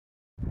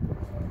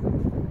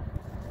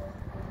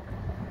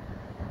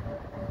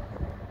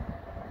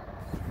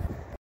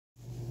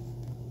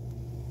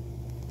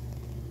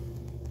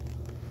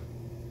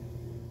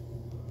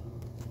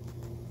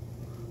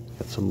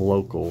Got some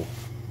local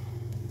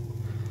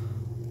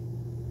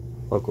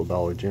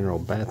Dollar General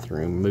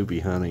bathroom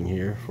movie hunting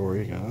here for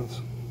you guys.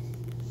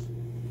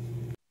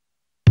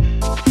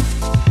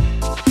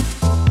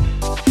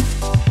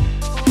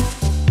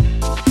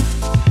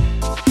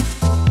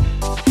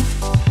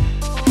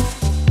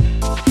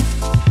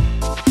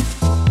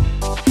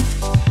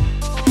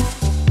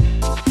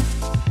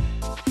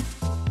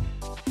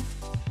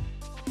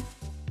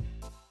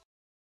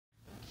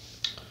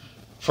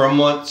 From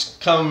what's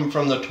come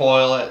from the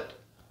toilet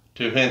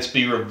to hence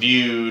be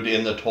reviewed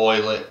in the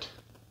toilet,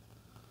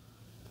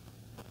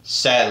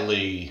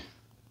 sadly,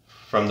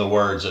 from the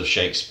words of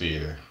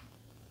Shakespeare.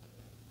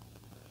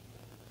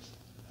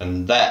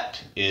 And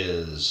that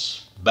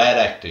is bad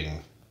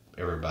acting,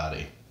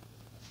 everybody.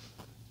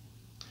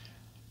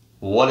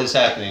 What is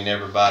happening,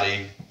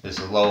 everybody? This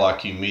is Low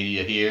IQ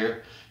Media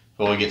here.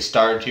 Before we get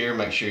started here,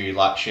 make sure you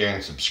like, share,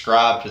 and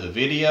subscribe to the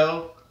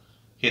video.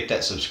 Hit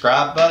that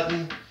subscribe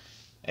button.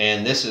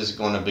 And this is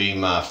going to be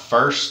my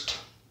first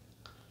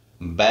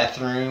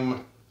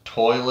bathroom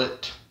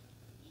toilet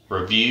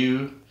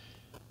review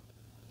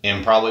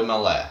and probably my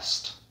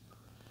last,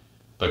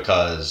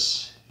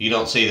 because you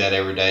don't see that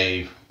every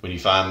day when you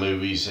find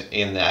movies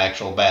in the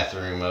actual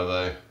bathroom of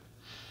a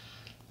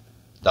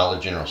Dollar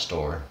General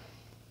store.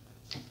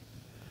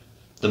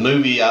 The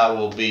movie I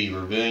will be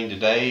reviewing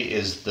today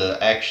is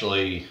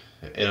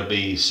it'll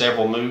be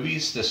several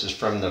movies. This is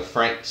from the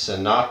Frank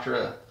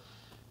Sinatra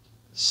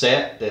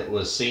set that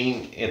was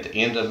seen at the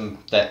end of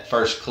that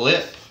first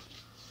clip.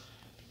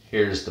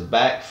 Here's the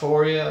back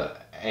for you,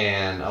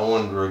 and I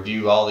wanted to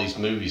review all these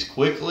movies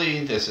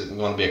quickly. This is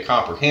going to be a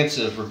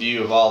comprehensive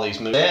review of all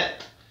these movies.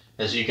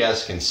 As you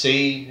guys can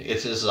see,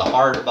 this is a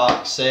hard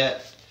box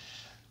set.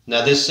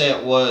 Now this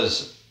set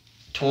was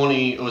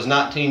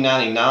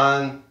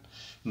 $19.99,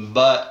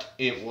 but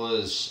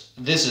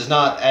this is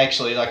not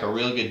actually like a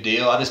real good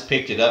deal. I just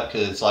picked it up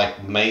because it's like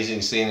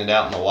amazing seeing it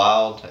out in the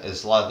wild,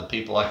 as a lot of the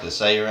people like to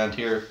say around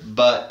here.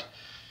 But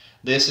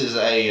this is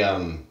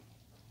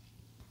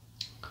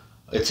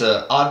it's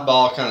a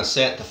oddball kind of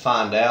set to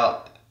find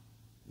out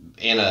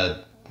in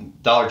a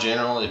Dollar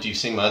General. If you've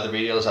seen my other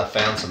videos, I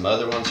found some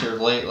other ones here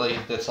lately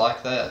that's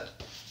like that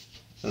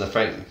in the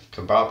Frank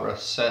Sinatra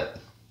set.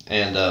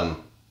 And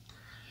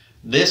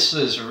this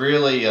is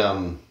really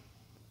an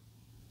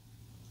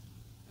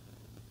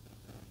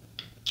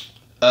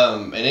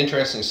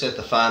interesting set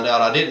to find out.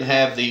 I didn't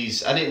have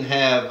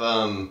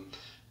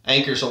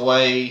Anchors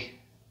Away,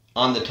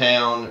 On the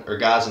Town, or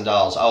Guys and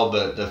Dolls. Oh,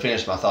 but to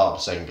finish my thought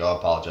a second ago, I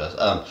apologize.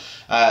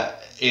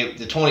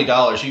 The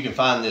 $20, you can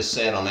find this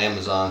set on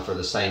Amazon for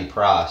the same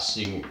price.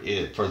 For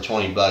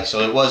 $20.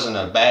 So it wasn't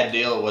a bad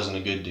deal. It wasn't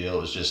a good deal.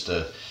 It was just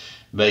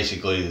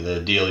basically the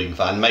deal you can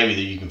find. Maybe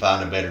that you can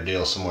find a better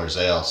deal somewhere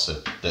else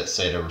if that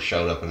set ever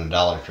showed up in a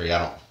Dollar Tree.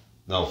 I don't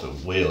know if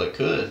it will. It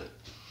could.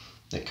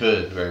 It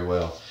could very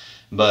well.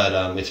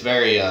 But it's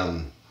very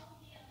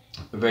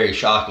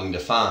shocking to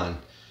find.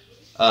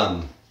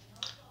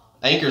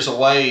 Anchors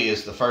Away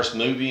is the first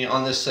movie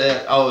on this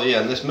set. Oh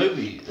yeah, and this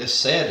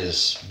set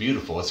is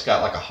beautiful. It's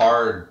got like a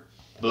hard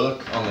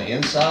book on the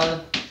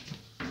inside.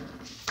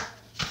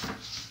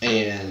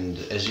 And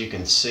as you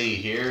can see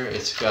here,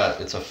 it's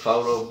a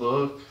photo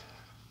book.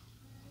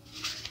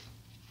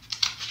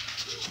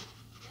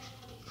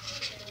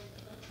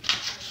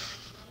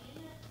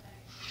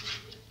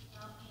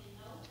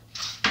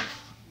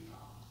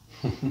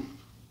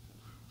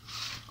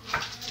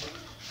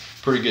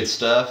 Pretty good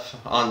stuff.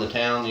 On the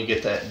Town, you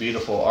get that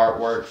beautiful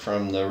artwork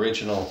from the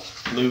original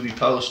movie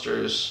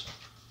posters.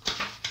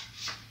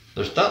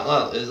 There's not a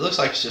lot. It looks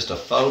like it's just a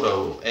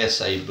photo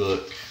essay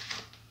book.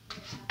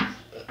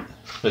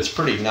 It's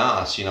pretty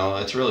nice, you know.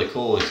 It's really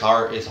cool. It's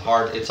hard.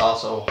 It's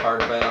also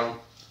hardbound.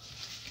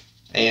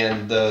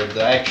 And the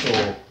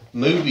actual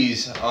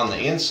movies on the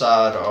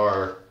inside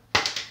are,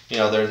 you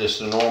know, they're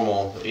just a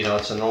normal, you know,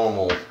 it's a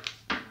normal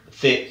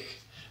thick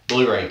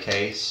Blu-ray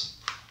case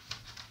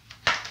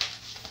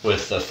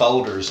with the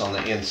folders on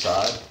the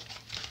inside.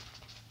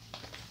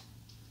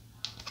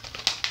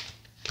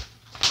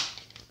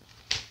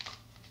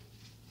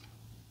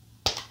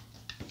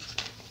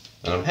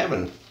 And I'm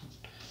having,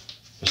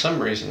 for some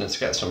reason, it's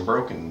got some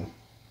broken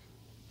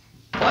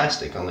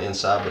plastic on the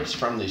inside, but it's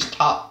from these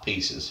top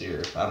pieces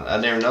here. I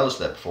never noticed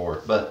that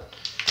before. But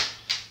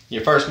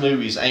your first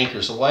movie is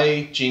Anchors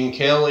Away, Gene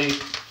Kelly,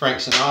 Frank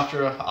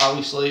Sinatra,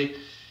 obviously.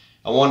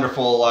 A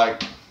wonderful,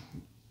 like,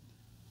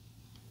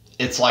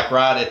 it's like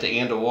right at the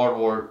end of World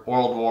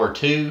War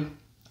II,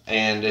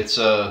 and it's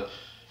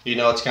you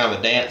know, it's kind of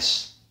a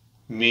dance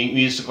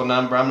musical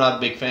number. I'm not a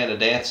big fan of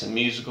dance and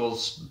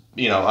musicals.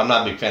 You know, I'm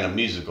not a big fan of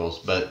musicals,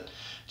 but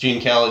Gene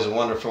Kelly's a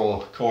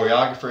wonderful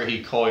choreographer.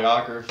 He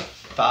choreographed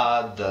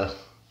the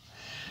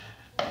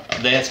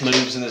dance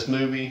moves in this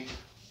movie,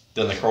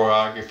 done the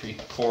choreography.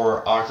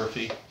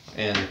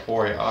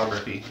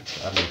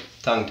 I've been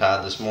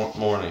tongue-tied this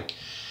morning.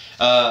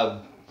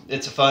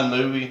 It's a fun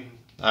movie.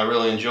 I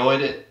really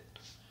enjoyed it.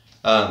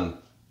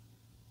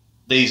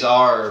 These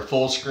are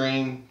full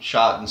screen,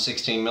 shot in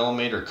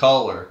 16mm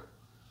color.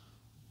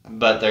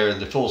 but they're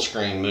the full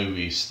screen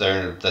movies.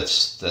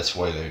 That's the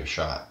way they were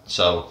shot.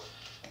 So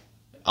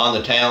On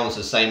the Town is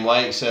the same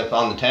way, except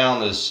On the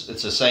Town it's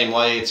the same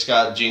way. It's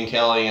got Gene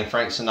Kelly and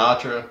Frank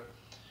Sinatra,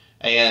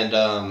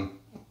 and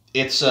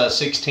it's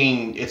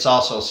 16. It's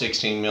also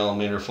 16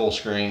 millimeter full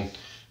screen,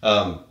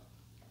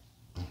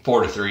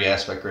 4:3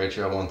 aspect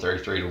ratio,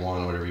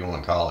 133:1, whatever you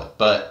want to call it.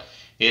 But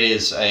it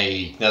is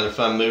another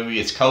fun movie.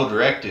 It's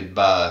co-directed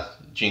by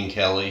Gene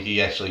Kelly.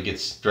 He actually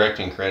gets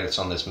directing credits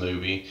on this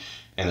movie,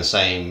 and the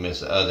same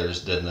as the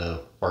others, did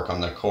the work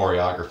on the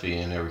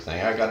choreography and everything.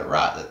 I got it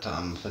right that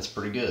time. That's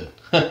pretty good.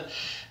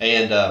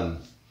 And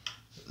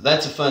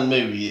that's a fun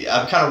movie.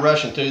 I'm kind of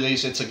rushing through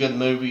these. It's a good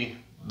movie,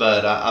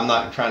 but I'm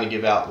not trying to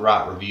give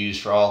outright reviews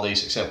for all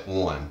these except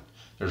one.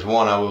 There's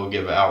one I will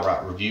give an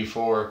outright review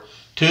for.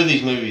 Two of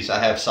these movies I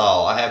have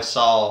saw. I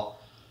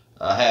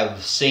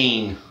have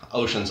seen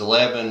Ocean's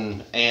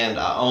 11, and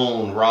I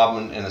own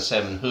Robin and the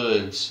Seven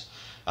Hoods.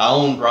 I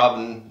own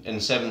Robin and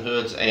the Seven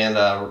Hoods, and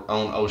I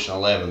own Ocean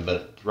 11,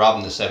 but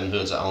Robin and the Seven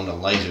Hoods I owned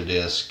on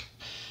Laserdisc,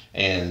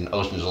 and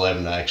Ocean's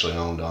 11 I actually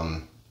owned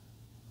on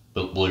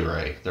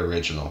Blu-ray, the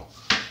original.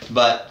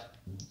 But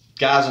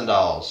Guys and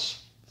Dolls,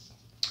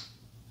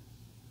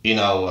 you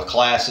know, a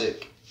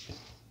classic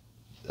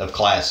of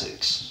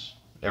classics.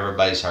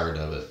 Everybody's heard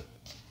of it.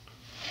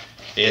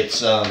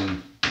 It's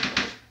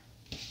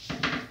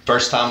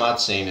first time I'd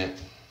seen it.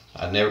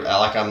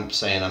 Like I'm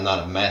saying, I'm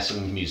not a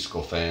massive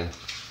musical fan,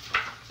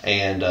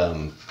 and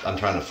I'm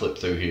trying to flip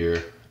through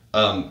here.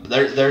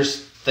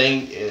 There's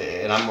thing,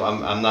 and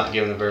I'm not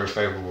giving a very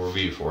favorable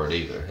review for it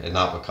either, and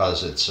not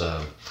because it's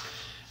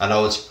I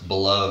know it's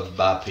beloved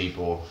by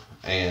people,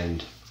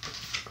 and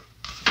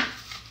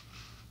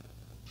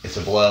it's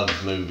a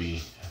beloved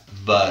movie,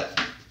 but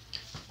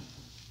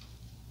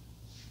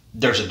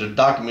there's a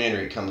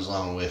documentary that comes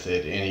along with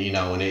it, and you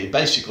know, and it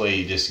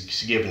basically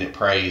just giving it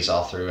praise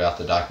all throughout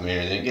the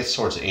documentary. And then it gets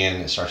towards the end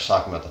and it starts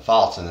talking about the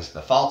faults, and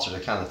the faults are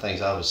the kind of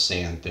things I was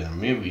seeing in a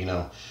movie. You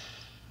know,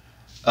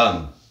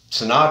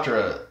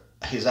 Sinatra,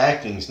 his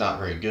acting's not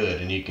very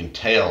good, and you can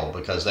tell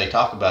because they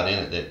talk about in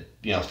it that,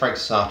 you know, Frank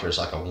Sinatra is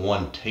like a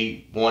one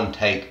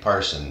take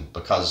person,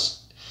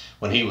 because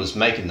when he was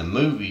making the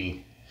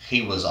movie,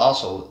 he was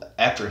also,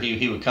 after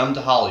he would come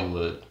to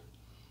Hollywood,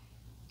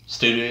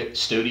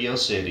 Studio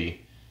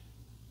City,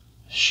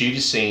 shoot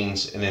his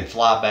scenes, and then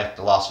fly back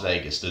to Las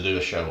Vegas to do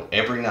a show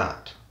every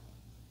night.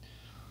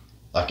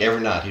 Like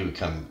every night he would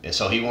come, and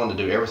so he wanted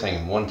to do everything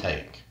in one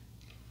take.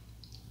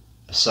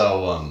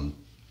 So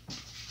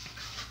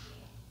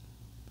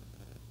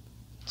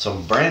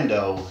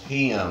Brando,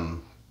 he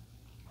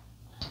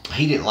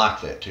didn't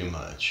like that too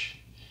much.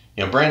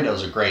 You know,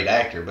 Brando's a great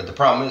actor, but the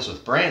problem is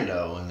with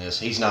Brando in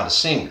this, he's not a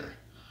singer.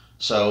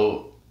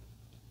 So,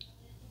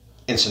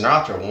 and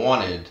Sinatra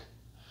wanted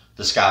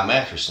the Sky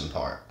Masterson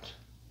part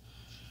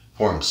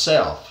for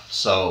himself.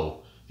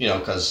 So, you know,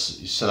 because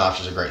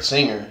Sinatra's a great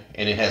singer,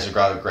 and it has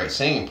a great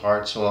singing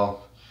parts.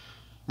 Well,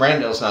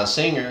 Brando's not a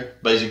singer,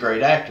 but he's a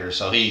great actor.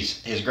 So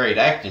his great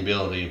acting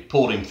ability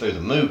pulled him through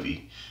the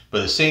movie.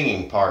 But the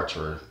singing parts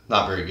were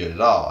not very good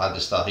at all. I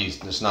just thought he's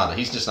just not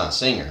a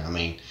singer. I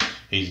mean,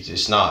 he's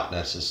just not.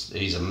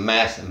 He's a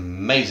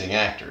amazing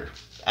actor.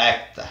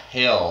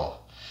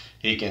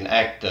 He can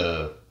act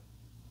the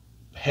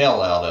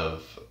hell out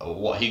of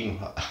what he can.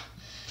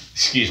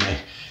 Excuse me.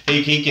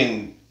 He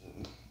can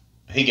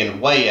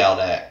way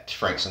out act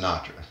Frank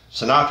Sinatra.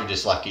 Sinatra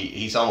just like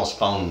he's almost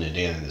phoning it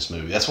in this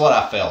movie. That's what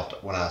I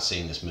felt when I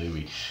seen this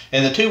movie.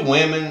 And the two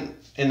women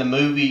in the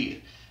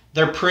movie,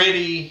 they're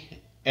pretty,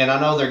 and I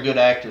know they're good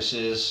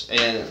actresses,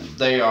 and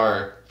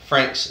they're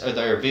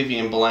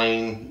Vivian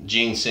Blaine,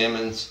 Gene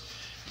Simmons,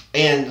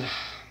 and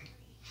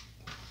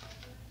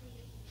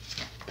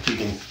if you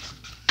can.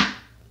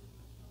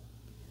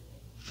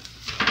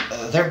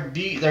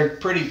 They're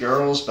pretty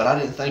girls, but I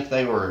didn't think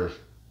they were.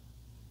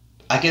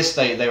 I guess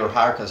they were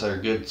hired because they're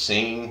good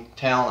singing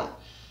talent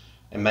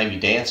and maybe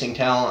dancing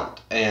talent,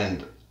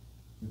 and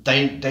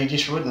they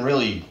just wouldn't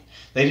really.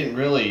 They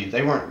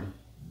weren't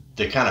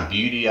the kind of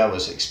beauty I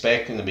was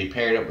expecting to be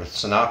paired up with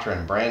Sinatra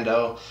and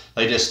Brando.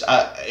 They just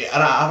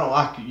I don't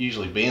like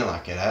usually being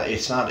like that.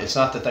 It's not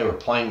that they were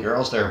plain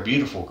girls. They were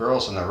beautiful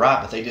girls and they're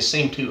right, but they just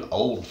seemed too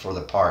old for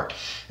the part.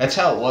 That's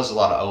how it was a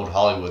lot of old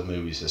Hollywood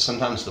movies. Is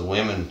sometimes the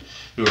women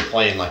who were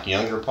playing like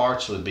younger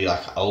parts would be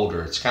like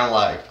older. It's kind of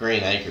like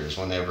Green Acres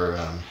whenever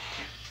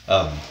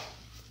Ava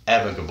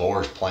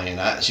Gabor's playing.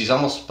 She's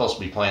almost supposed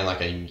to be playing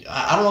like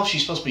I don't know if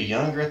she's supposed to be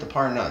younger at the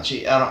part or not.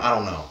 I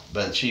don't know,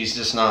 but she's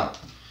just not.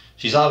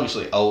 She's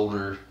obviously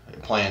older,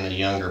 playing a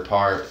younger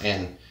part,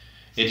 and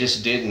it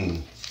just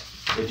didn't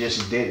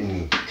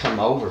come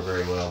over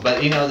very well.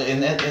 But you know,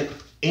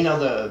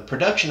 the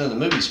production of the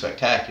movie's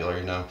spectacular,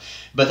 you know.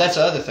 But that's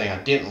the other thing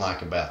I didn't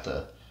like about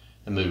the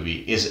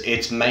movie is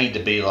it's made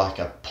to be like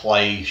a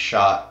play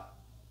shot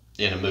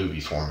in a movie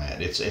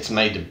format. It's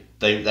made to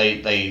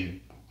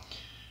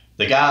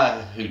the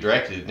guy who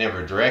directed it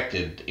never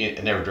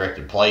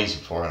directed plays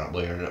before, I don't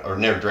believe, or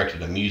never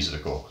directed a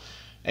musical,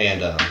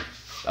 and.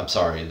 I'm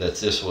sorry that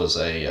this was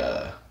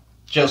a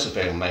Joseph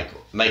A.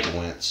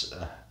 Makowitz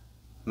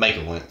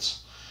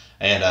Make-A-Wince.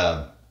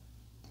 And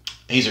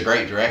he's a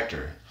great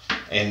director.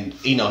 And,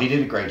 you know, he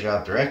did a great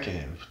job directing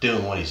it,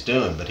 doing what he's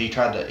doing. But he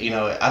tried to, you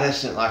know, I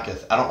just didn't like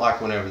it. I don't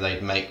like whenever they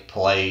make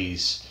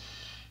plays.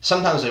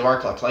 Sometimes they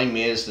work like Les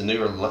Mis. The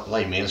newer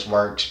Les Mis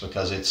works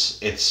because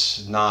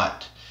it's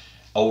not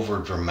over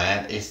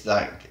dramatic. It's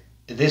like,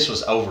 this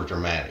was over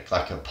dramatic,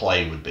 like a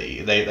play would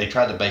be. They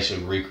tried to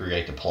basically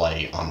recreate the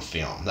play on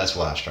film. That's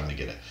what I was trying to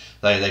get at.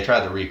 They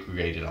tried to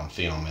recreate it on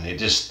film, and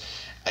it's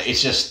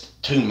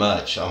just too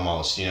much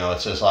almost. You know,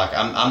 it's just like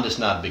I'm just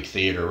not a big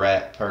theater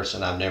rat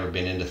person. I've never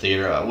been into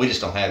theater. We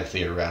just don't have a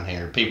theater around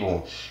here.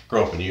 People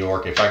grow up in New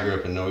York. If I grew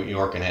up in New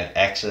York and had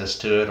access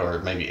to it, or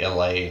maybe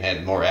LA and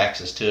had more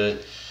access to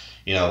it,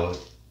 you know,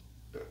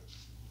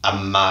 I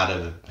might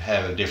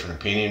have a different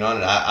opinion on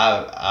it.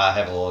 I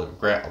have a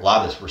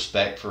lot of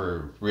respect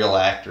for real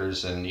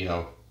actors and, you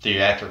know,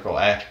 theatrical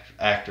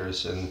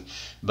actors,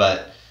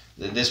 but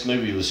this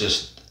movie was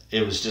just,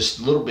 it was just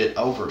a little bit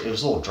over. It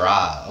was a little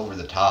dry, over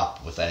the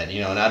top with that,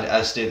 you know. And I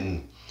just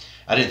didn't.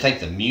 I didn't think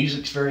the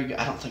music's very good.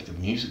 I don't think the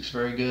music's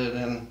very good,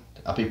 and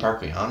I'll be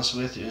perfectly honest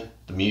with you.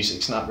 The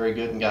music's not very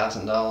good in Guys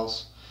and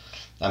Dolls.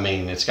 I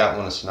mean, it's got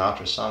one of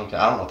Sinatra's songs.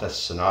 I don't know if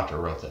that's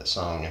Sinatra wrote that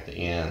song at the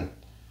end.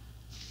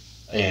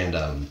 And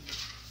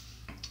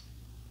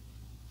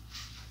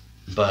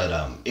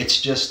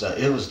it's just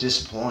it was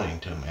disappointing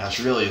to me. I was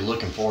really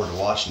looking forward to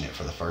watching it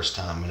for the first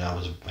time, and I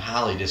was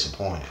highly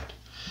disappointed.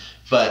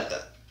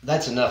 But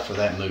that's enough for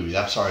that movie.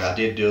 I'm sorry, I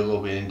did do a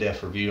little bit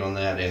in-depth review on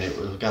that, and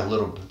it got a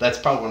little. That's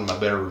probably one of my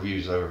better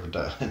reviews I've ever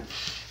done,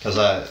 because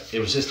it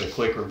was just a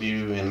quick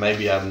review, and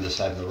maybe I'm just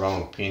having the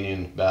wrong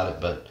opinion about it.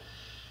 But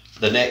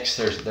the next,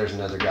 there's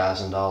another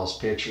Guys and Dolls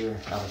picture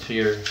out of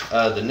here.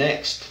 The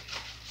next,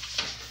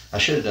 I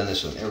should have done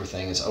this with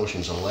everything. It's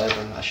Ocean's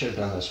 11. I should have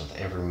done this with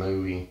every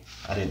movie.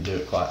 I didn't do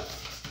it quite.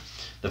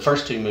 The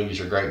first two movies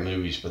are great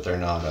movies, but they're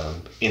not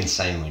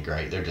insanely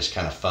great. They're just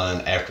kind of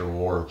fun after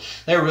war.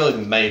 They were really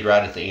made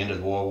right at the end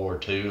of World War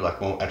II, like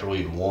after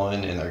we had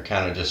won, and they're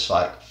kind of just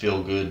like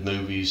feel-good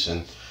movies,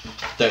 and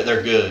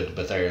they're good,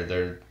 but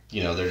they're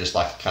you know, they're just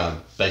like kind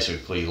of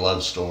basically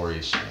love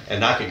stories.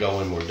 And I could go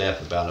in more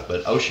depth about it,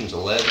 but Ocean's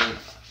 11,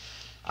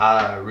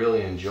 I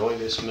really enjoy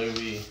this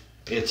movie.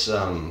 It's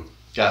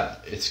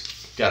got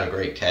a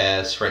great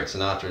cast: Frank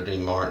Sinatra,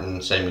 Dean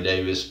Martin, Sammy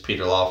Davis,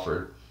 Peter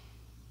Lawford,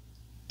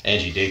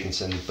 Angie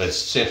Dickinson. But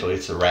essentially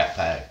it's a Rat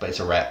Pack, but it's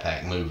a Rat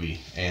Pack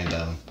movie, and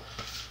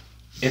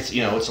it's,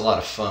 you know, it's a lot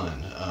of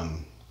fun.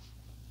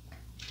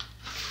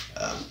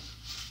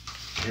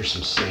 Here's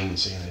some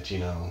scenes in it, you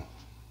know.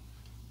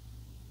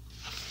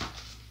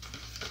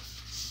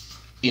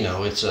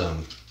 It's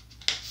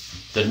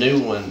the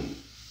new one.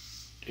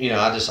 You know,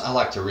 I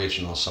like the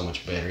original so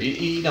much better.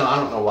 You know, I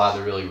don't know why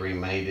they really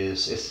remade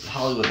this. It's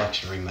Hollywood likes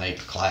to remake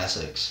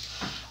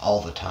classics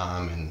all the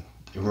time, and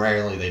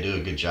rarely they do a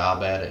good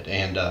job at it.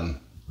 And I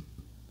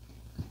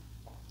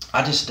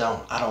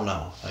don't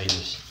know. They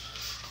just,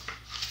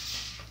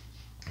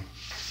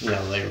 you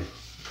know, they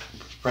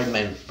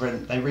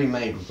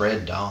remade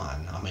Red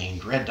Dawn. I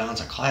mean, Red Dawn's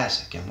a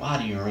classic, and why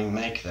do you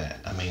remake that?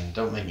 I mean,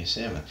 don't make me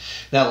salmon.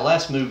 Now, the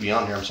last movie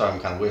on here, I'm sorry,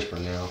 I'm kind of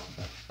whispering now.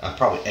 I'm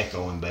probably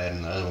echoing bad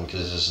in the other one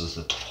because this is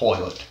the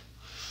toilet.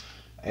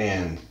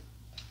 And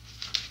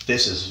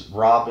this is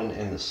Robin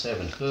and the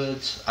Seven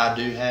Hoods. I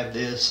do have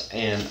this,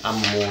 and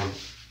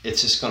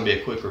it's just going to be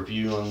a quick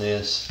review on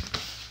this.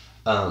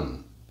 I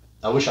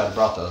wish I'd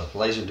brought the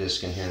laser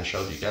disc in here and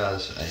showed you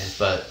guys,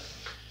 but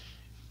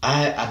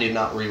I did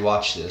not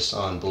rewatch this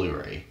on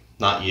Blu-ray,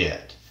 not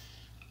yet.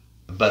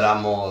 But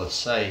I'm going to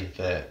say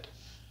that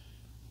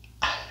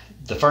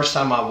the first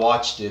time I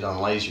watched it on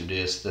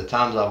Laserdisc, the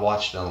times I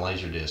watched it on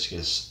Laserdisc,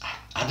 is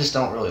I just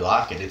don't really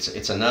like it.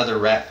 It's another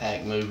Rat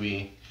Pack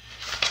movie.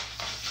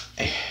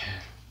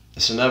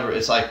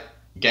 It's like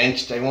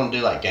gangster. They want to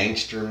do like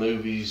gangster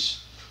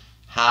movies,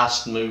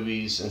 heist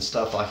movies, and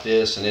stuff like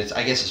this. And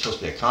I guess it's supposed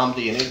to be a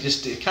comedy, and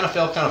it kind of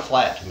fell kind of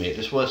flat to me. It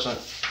just wasn't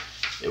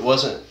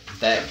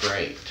that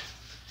great.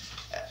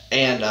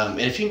 And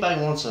if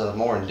anybody wants a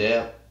more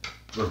in-depth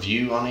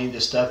review on any of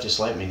this stuff, just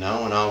let me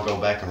know, and I'll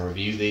go back and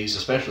review these,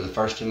 especially the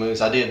first two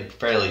movies. I did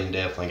fairly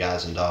in-depth on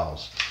Guys and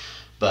Dolls,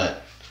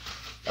 but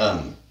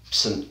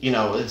you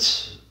know,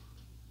 it's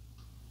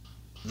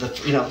the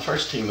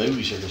first two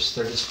movies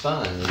they're just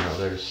fun. You know,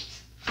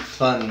 there's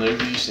fun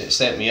movies that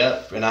set me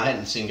up, and I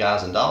hadn't seen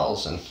Guys and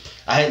Dolls, and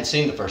I hadn't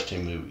seen the first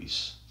two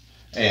movies,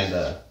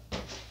 and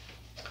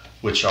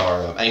which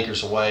are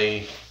Anchors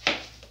Away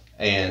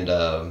and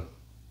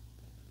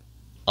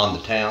On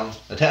the Town.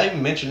 Did I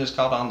even mention it's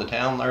called On the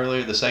Town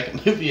earlier, the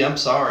second movie? I'm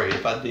sorry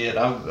if I did.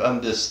 I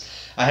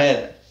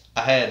had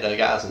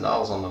Guys and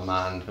Dolls on my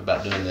mind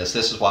about doing this.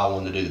 This is why I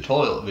wanted to do the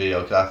toilet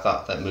video, because I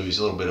thought that movie's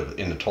a little bit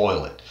in the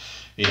toilet,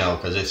 you know,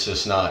 because it's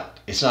just not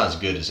as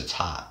good as it's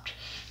hyped.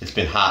 It's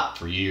been hyped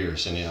for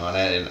years, and you know,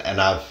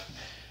 and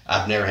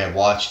I've never had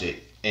watched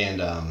it,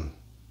 and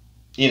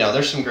you know,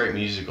 there's some great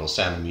musical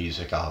Sound of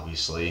Music,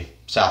 obviously.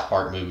 South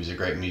Park movie's a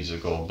great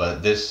musical,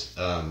 but this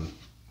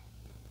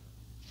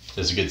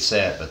is a good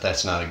set, but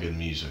that's not a good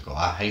musical.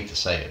 I hate to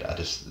say it.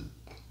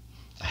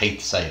 I hate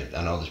to say it.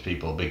 I know there's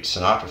people, big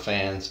Sinatra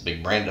fans,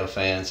 big Brando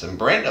fans, and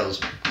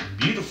Brando's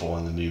beautiful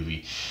in the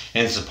movie.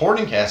 And the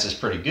supporting cast is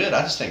pretty good.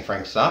 I just think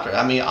Frank Sinatra,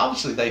 I mean,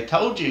 obviously they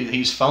told you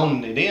he's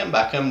phoning it in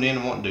by coming in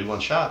and wanting to do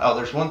one shot. Oh,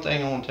 there's one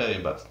thing I want to tell you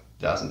about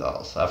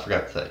 $1,000. I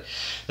forgot to say.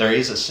 There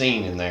is a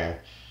scene in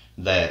there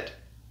that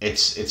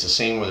it's a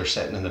scene where they're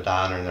sitting in the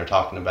diner and they're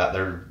talking about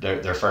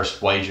their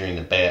first wagering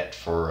a bet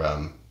for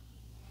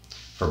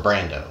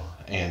Brando.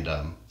 And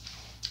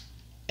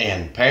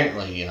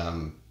apparently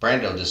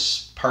Brando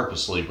just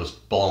purposely was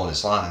blowing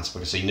his lines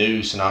because he knew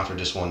Sinatra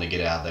just wanted to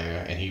get out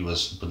there, and he knew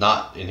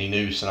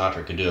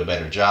Sinatra could do a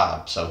better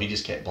job, so he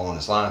just kept blowing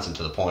his lines, and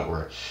to the point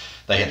where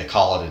they had to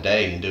call it a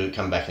day and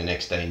come back the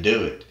next day and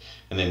do it.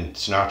 And then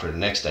Sinatra the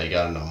next day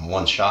got it on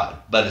one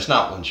shot, but it's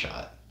not one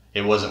shot.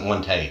 It wasn't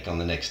one take on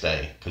the next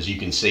day, because you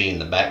can see in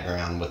the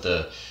background with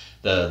the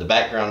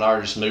background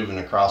artist moving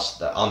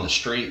across on the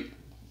street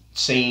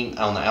scene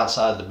on the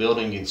outside of the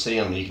building. You can see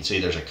them, and you can see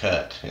there's a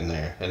cut in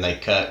there, and they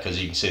cut because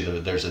you can see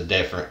there's a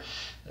definite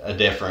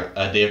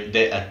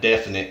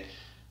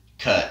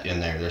cut in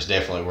there. There's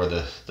definitely where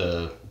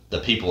the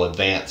people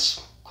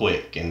advance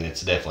quick, and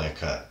it's definitely a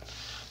cut.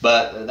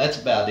 But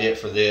that's about it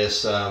for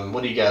this.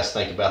 What do you guys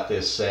think about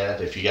this set?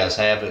 If you guys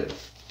have it,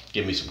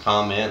 give me some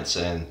comments.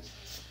 And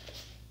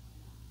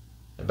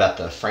about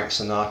the Frank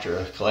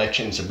Sinatra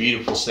collection, it's a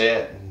beautiful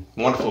set,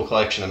 wonderful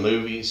collection of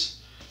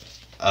movies.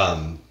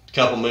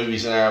 Couple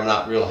movies in there I'm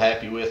not real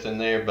happy with in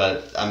there,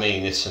 but I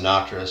mean, it's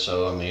Sinatra,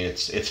 so I mean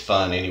it's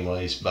fun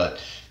anyways.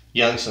 But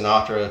young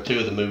Sinatra, 2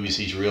 of the movies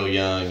he's real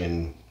young,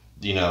 and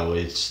you know,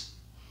 I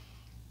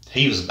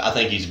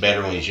think he's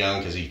better when he's young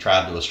because he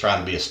was trying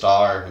to be a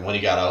star, and when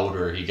he got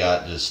older he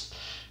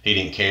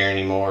didn't care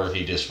anymore.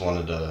 He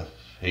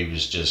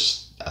was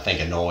just, I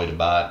think, annoyed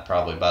by it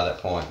probably by that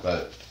point.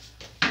 But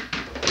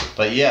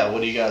yeah,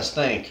 what do you guys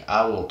think?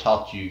 I will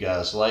talk to you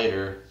guys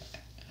later,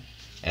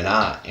 and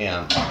I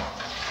am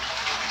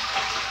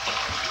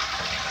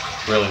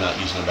really not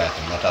using the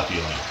bathroom. I'll talk to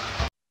you later.